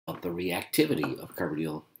about the reactivity of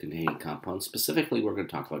carbonyl-containing compounds. Specifically, we're going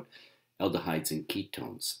to talk about aldehydes and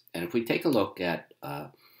ketones. And if we take a look at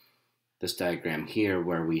this diagram here,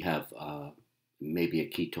 where we have maybe a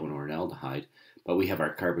ketone or an aldehyde, but we have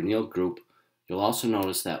our carbonyl group, you'll also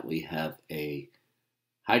notice that we have a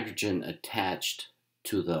hydrogen attached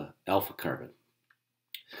to the alpha carbon.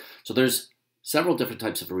 So there's several different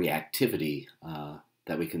types of reactivity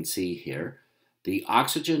that we can see here. The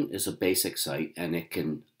oxygen is a basic site, and it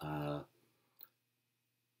can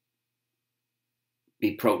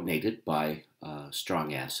be protonated by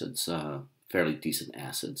strong acids, fairly decent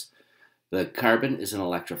acids. The carbon is an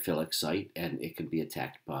electrophilic site, and it can be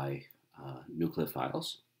attacked by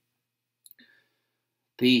nucleophiles.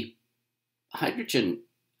 The hydrogen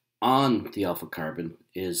on the alpha carbon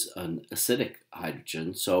is an acidic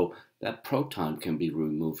hydrogen, so that proton can be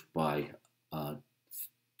removed by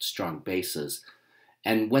strong bases.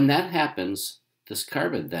 And when that happens, this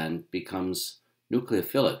carbon then becomes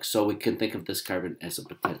nucleophilic. So we can think of this carbon as a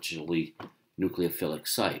potentially nucleophilic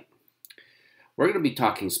site. We're going to be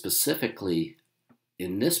talking specifically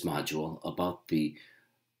in this module about the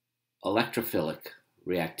electrophilic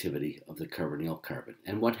reactivity of the carbonyl carbon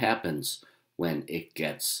and what happens when it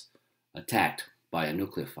gets attacked by a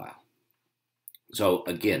nucleophile. So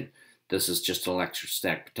again, this is just an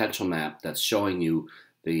electrostatic potential map that's showing you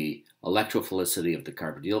the electrophilicity of the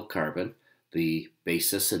carbonyl carbon, the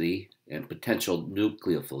basicity and potential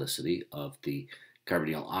nucleophilicity of the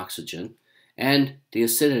carbonyl oxygen, and the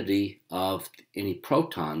acidity of any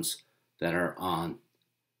protons that are on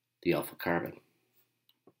the alpha carbon.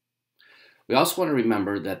 We also want to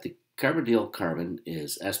remember that the carbonyl carbon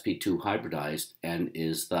is sp2 hybridized and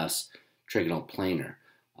is thus trigonal planar.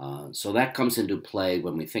 So that comes into play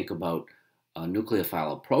when we think about a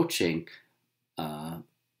nucleophile approaching.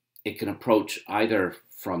 It can approach either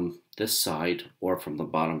from this side or from the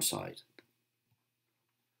bottom side.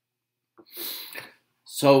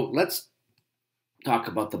 So let's talk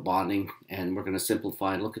about the bonding, and we're going to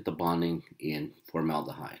simplify and look at the bonding in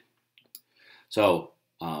formaldehyde. So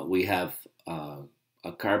we have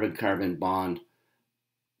a carbon-carbon bond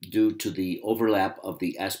due to the overlap of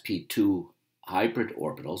the sp2 hybrid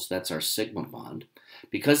orbitals. That's our sigma bond.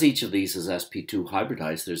 Because each of these is sp2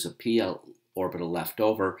 hybridized, there's a pl orbital left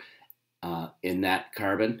over in that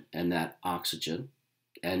carbon and that oxygen.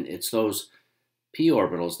 And it's those p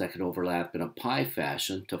orbitals that can overlap in a pi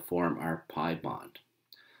fashion to form our pi bond.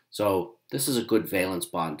 So this is a good valence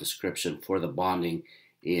bond description for the bonding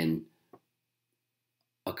in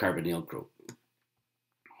a carbonyl group.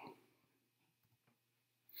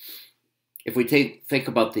 If we think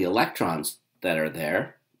about the electrons that are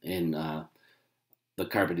there in the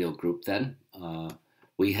carbonyl group, then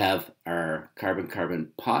we have our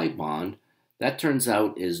carbon-carbon pi bond. That turns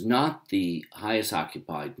out is not the highest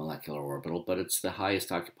occupied molecular orbital, but it's the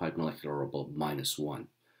highest occupied molecular orbital -1,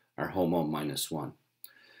 our HOMO -1.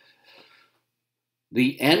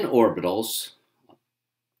 The n orbitals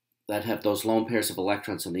that have those lone pairs of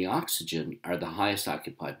electrons in the oxygen are the highest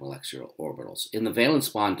occupied molecular orbitals. In the valence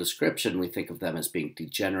bond description, we think of them as being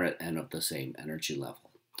degenerate and of the same energy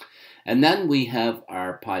level. And then we have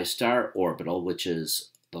our pi star orbital, which is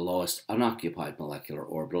the lowest unoccupied molecular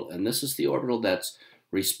orbital, and this is the orbital that's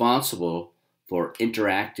responsible for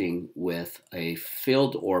interacting with a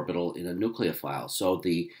filled orbital in a nucleophile. So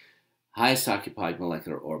the highest occupied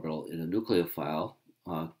molecular orbital in a nucleophile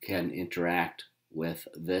can interact with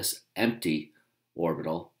this empty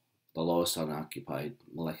orbital, the lowest unoccupied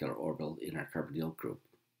molecular orbital in our carbonyl group.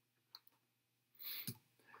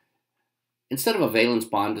 Instead of a valence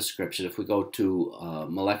bond description, if we go to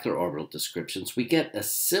molecular orbital descriptions, we get a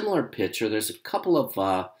similar picture. There's a couple of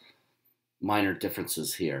minor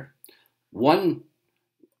differences here. One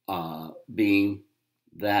being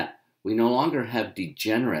that we no longer have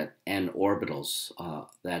degenerate n orbitals.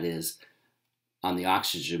 That is, on the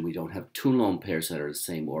oxygen, we don't have two lone pairs that are the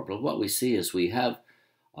same orbital. What we see is we have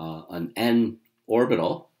an n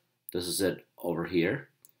orbital. This is it over here.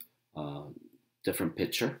 Different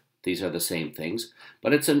picture. These are the same things,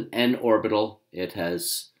 but it's an n orbital. It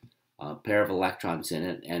has a pair of electrons in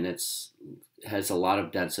it, and it has a lot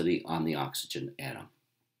of density on the oxygen atom.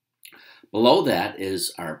 Below that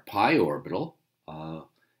is our pi orbital,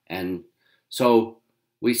 and so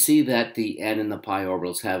we see that the n and the pi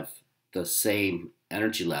orbitals have the same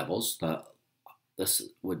energy levels. This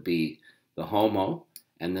would be the HOMO,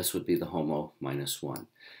 and this would be the HOMO -1.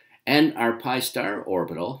 And our pi star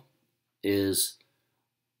orbital is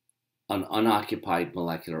an unoccupied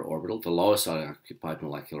molecular orbital, the lowest unoccupied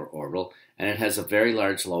molecular orbital, and it has a very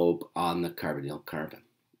large lobe on the carbonyl carbon.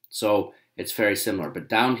 So it's very similar. But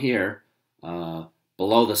down here,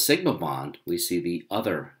 below the sigma bond, we see the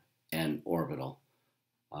other n orbital.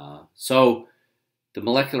 So the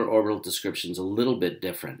molecular orbital description is a little bit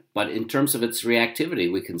different, but in terms of its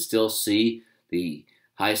reactivity, we can still see the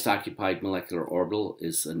highest occupied molecular orbital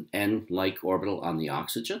is an N-like orbital on the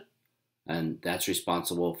oxygen, and that's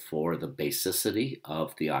responsible for the basicity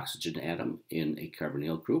of the oxygen atom in a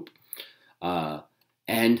carbonyl group.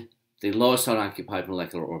 And the lowest unoccupied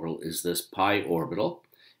molecular orbital is this pi orbital,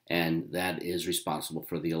 and that is responsible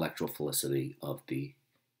for the electrophilicity of the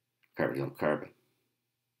carbonyl carbon.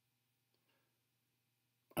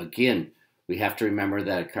 Again, we have to remember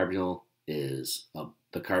that a carbonyl is,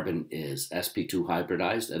 the carbon is sp2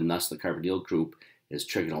 hybridized, and thus the carbonyl group is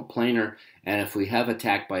trigonal planar. And if we have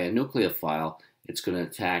attack by a nucleophile, it's going to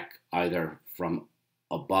attack either from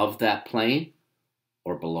above that plane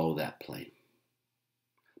or below that plane,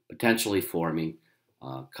 potentially forming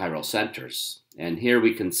chiral centers. And here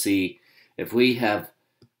we can see if we have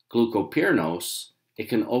glucopyranose, it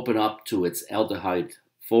can open up to its aldehyde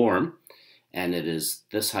form, and it is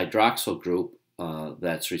this hydroxyl group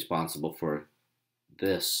that's responsible for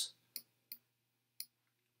this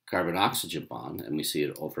carbon-oxygen bond, and we see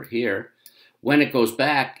it over here. When it goes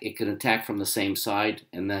back, it can attack from the same side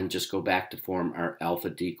and then just go back to form our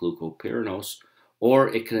alpha-D-glucopyranose, or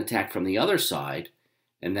it can attack from the other side,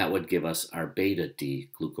 and that would give us our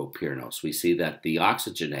beta-D-glucopyranose. We see that the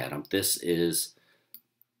oxygen atom, this is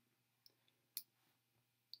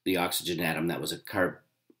the oxygen atom that was a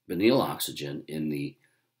carbonyl oxygen in the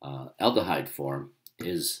aldehyde form,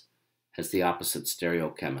 has the opposite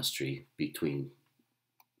stereochemistry between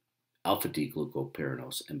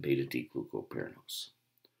alpha-D-glucopyranose and beta-D-glucopyranose.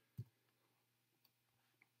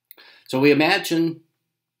 So we imagine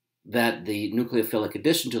that the nucleophilic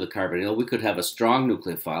addition to the carbonyl, we could have a strong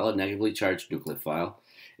nucleophile, a negatively charged nucleophile,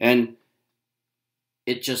 and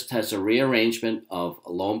it just has a rearrangement of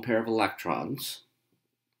a lone pair of electrons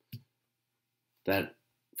that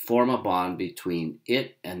form a bond between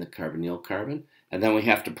it and the carbonyl carbon, and then we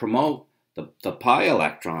have to promote the pi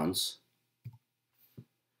electrons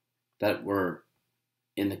that were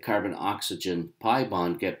in the carbon-oxygen pi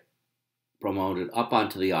bond get promoted up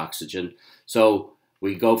onto the oxygen. So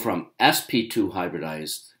we go from sp2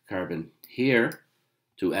 hybridized carbon here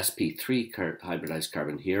to sp3 hybridized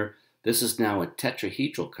carbon here. This is now a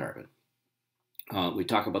tetrahedral carbon. We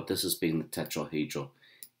talk about this as being the tetrahedral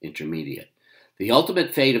intermediate. The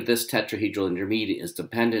ultimate fate of this tetrahedral intermediate is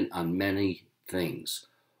dependent on many things.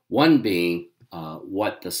 One being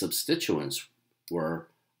what the substituents were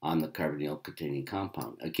on the carbonyl containing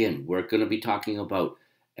compound. Again, we're going to be talking about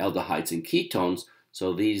aldehydes and ketones,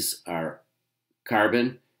 so these are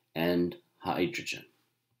carbon and hydrogen.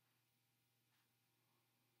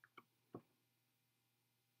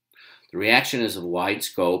 The reaction is of wide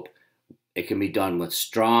scope. It can be done with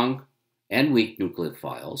strong and weak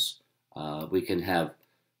nucleophiles. We can have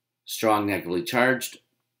strong negatively charged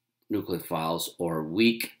nucleophiles or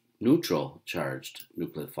weak neutral charged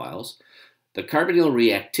nucleophiles. The carbonyl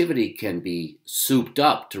reactivity can be souped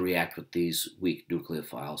up to react with these weak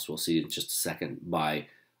nucleophiles. We'll see in just a second by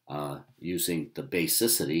using the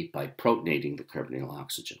basicity by protonating the carbonyl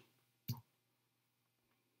oxygen.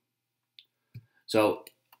 So,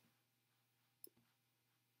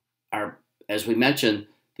 as we mentioned,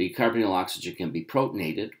 the carbonyl oxygen can be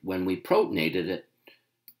protonated. When we protonated it,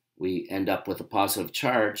 we end up with a positive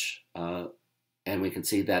charge, and we can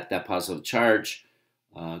see that that positive charge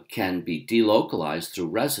can be delocalized through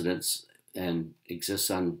resonance and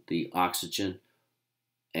exists on the oxygen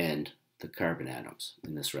and the carbon atoms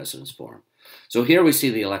in this resonance form. So here we see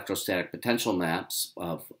the electrostatic potential maps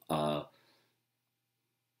of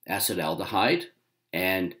acetaldehyde,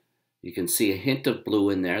 and you can see a hint of blue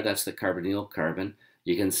in there. That's the carbonyl carbon.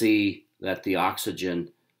 You can see that the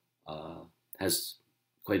oxygen has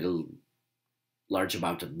quite a large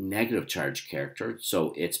amount of negative charge character,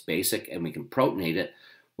 so it's basic and we can protonate it.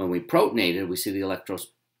 When we protonate it, we see the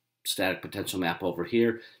electrostatic potential map over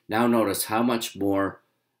here. Now notice how much more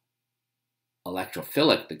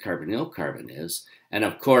electrophilic the carbonyl carbon is, and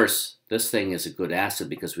of course this thing is a good acid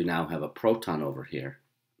because we now have a proton over here.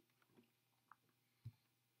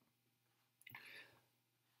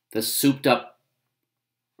 The souped up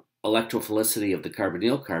electrophilicity of the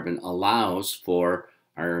carbonyl carbon allows for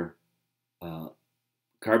our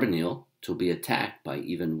carbonyl to be attacked by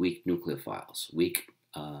even weak nucleophiles, weak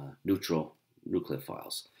neutral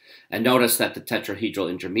nucleophiles. And notice that the tetrahedral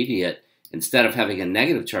intermediate, instead of having a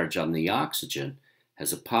negative charge on the oxygen,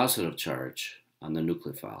 has a positive charge on the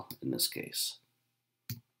nucleophile in this case.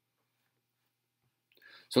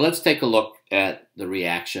 So let's take a look at the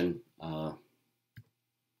reaction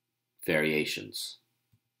variations.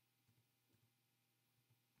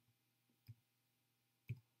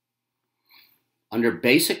 Under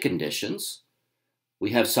basic conditions,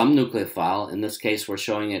 we have some nucleophile. In this case, we're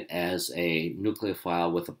showing it as a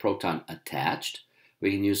nucleophile with a proton attached.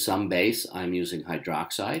 We can use some base. I'm using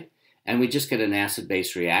hydroxide. And we just get an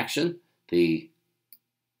acid-base reaction. The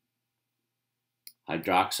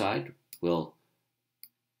hydroxide will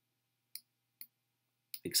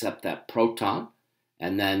accept that proton,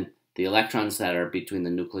 and then the electrons that are between the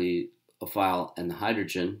nucleophile and the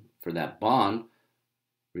hydrogen for that bond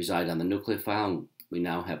reside on the nucleophile, and we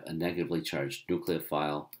now have a negatively charged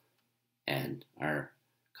nucleophile, and our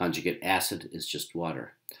conjugate acid is just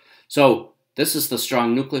water. So this is the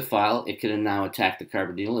strong nucleophile. It can now attack the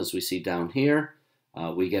carbonyl, as we see down here.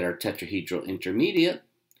 We get our tetrahedral intermediate.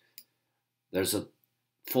 There's a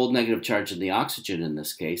full negative charge in the oxygen in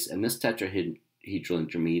this case, and this tetrahedral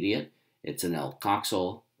intermediate, it's an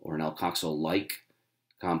alkoxyl or an alkoxyl-like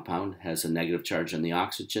compound, has a negative charge on the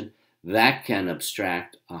oxygen. That can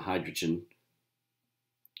abstract a hydrogen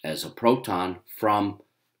as a proton from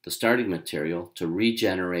the starting material to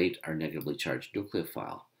regenerate our negatively charged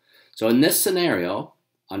nucleophile. So in this scenario,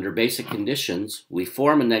 under basic conditions, we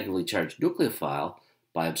form a negatively charged nucleophile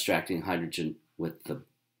by abstracting hydrogen with the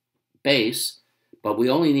base, but we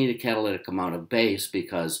only need a catalytic amount of base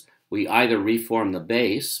because we either reform the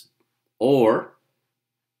base or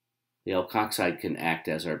the alkoxide can act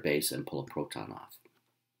as our base and pull a proton off.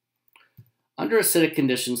 Under acidic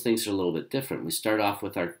conditions, things are a little bit different. We start off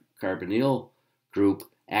with our carbonyl group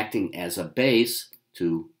acting as a base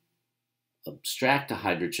to abstract a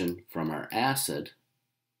hydrogen from our acid,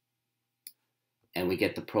 and we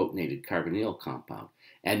get the protonated carbonyl compound.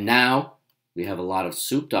 And now we have a lot of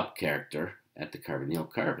souped up character at the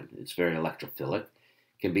carbonyl carbon. It's very electrophilic,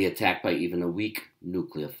 can be attacked by even a weak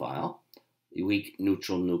nucleophile, a weak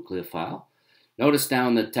neutral nucleophile. Notice now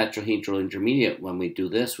in the tetrahedral intermediate, when we do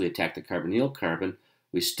this, we attack the carbonyl carbon.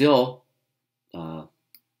 We still,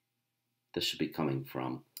 this should be coming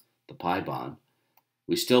from the pi bond.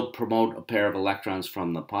 We still promote a pair of electrons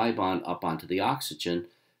from the pi bond up onto the oxygen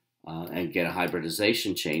and get a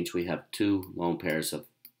hybridization change. We have two lone pairs of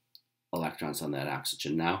electrons on that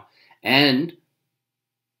oxygen now. And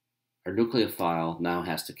our nucleophile now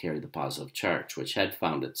has to carry the positive charge, which had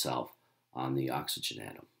found itself on the oxygen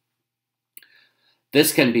atom.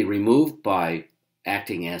 This can be removed by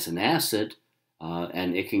acting as an acid,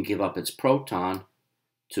 and it can give up its proton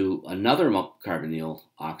to another carbonyl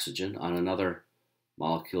oxygen on another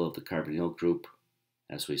molecule of the carbonyl group,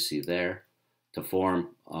 as we see there, to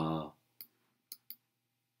form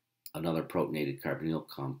another protonated carbonyl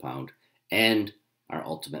compound and our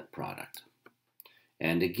ultimate product.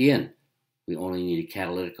 And again, we only need a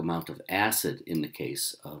catalytic amount of acid in the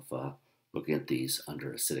case of looking at these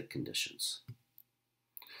under acidic conditions.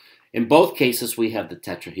 In both cases, we have the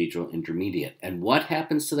tetrahedral intermediate. And what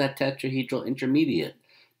happens to that tetrahedral intermediate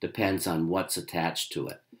depends on what's attached to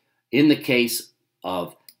it. In the case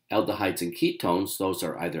of aldehydes and ketones, those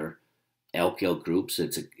are either alkyl groups,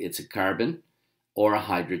 it's a carbon, or a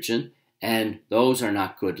hydrogen, and those are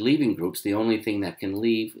not good leaving groups. The only thing that can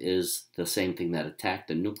leave is the same thing that attacked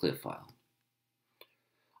the nucleophile.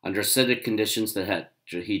 Under acidic conditions, the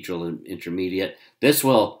tetrahedral intermediate, this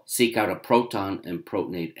will seek out a proton and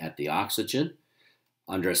protonate at the oxygen.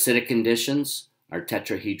 Under acidic conditions, our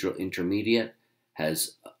tetrahedral intermediate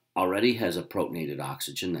already has a protonated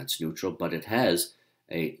oxygen, that's neutral, but it has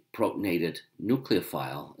a protonated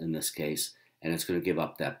nucleophile in this case, and it's going to give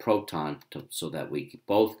up that proton so that we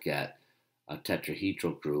both get a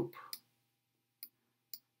tetrahedral group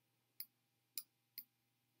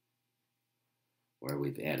where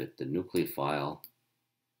we've added the nucleophile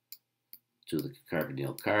to the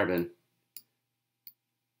carbonyl carbon,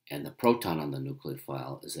 and the proton on the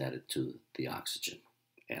nucleophile is added to the oxygen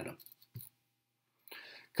atom.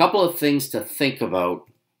 A couple of things to think about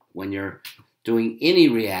when you're doing any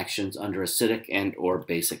reactions under acidic and or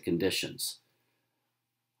basic conditions.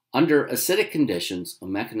 Under acidic conditions, a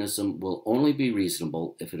mechanism will only be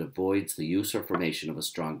reasonable if it avoids the use or formation of a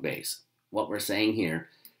strong base. What we're saying here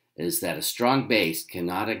is that a strong base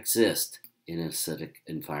cannot exist in an acidic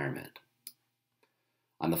environment.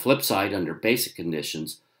 On the flip side, under basic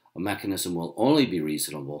conditions, a mechanism will only be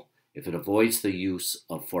reasonable if it avoids the use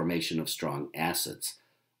of formation of strong acids.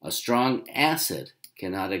 A strong acid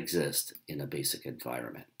cannot exist in a basic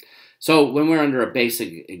environment. So when we're under a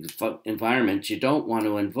basic environment, you don't want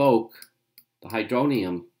to invoke the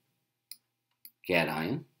hydronium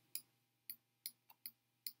cation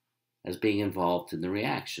as being involved in the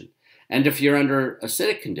reaction. And if you're under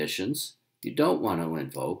acidic conditions, you don't want to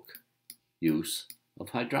invoke use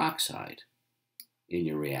of hydroxide in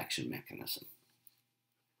your reaction mechanism.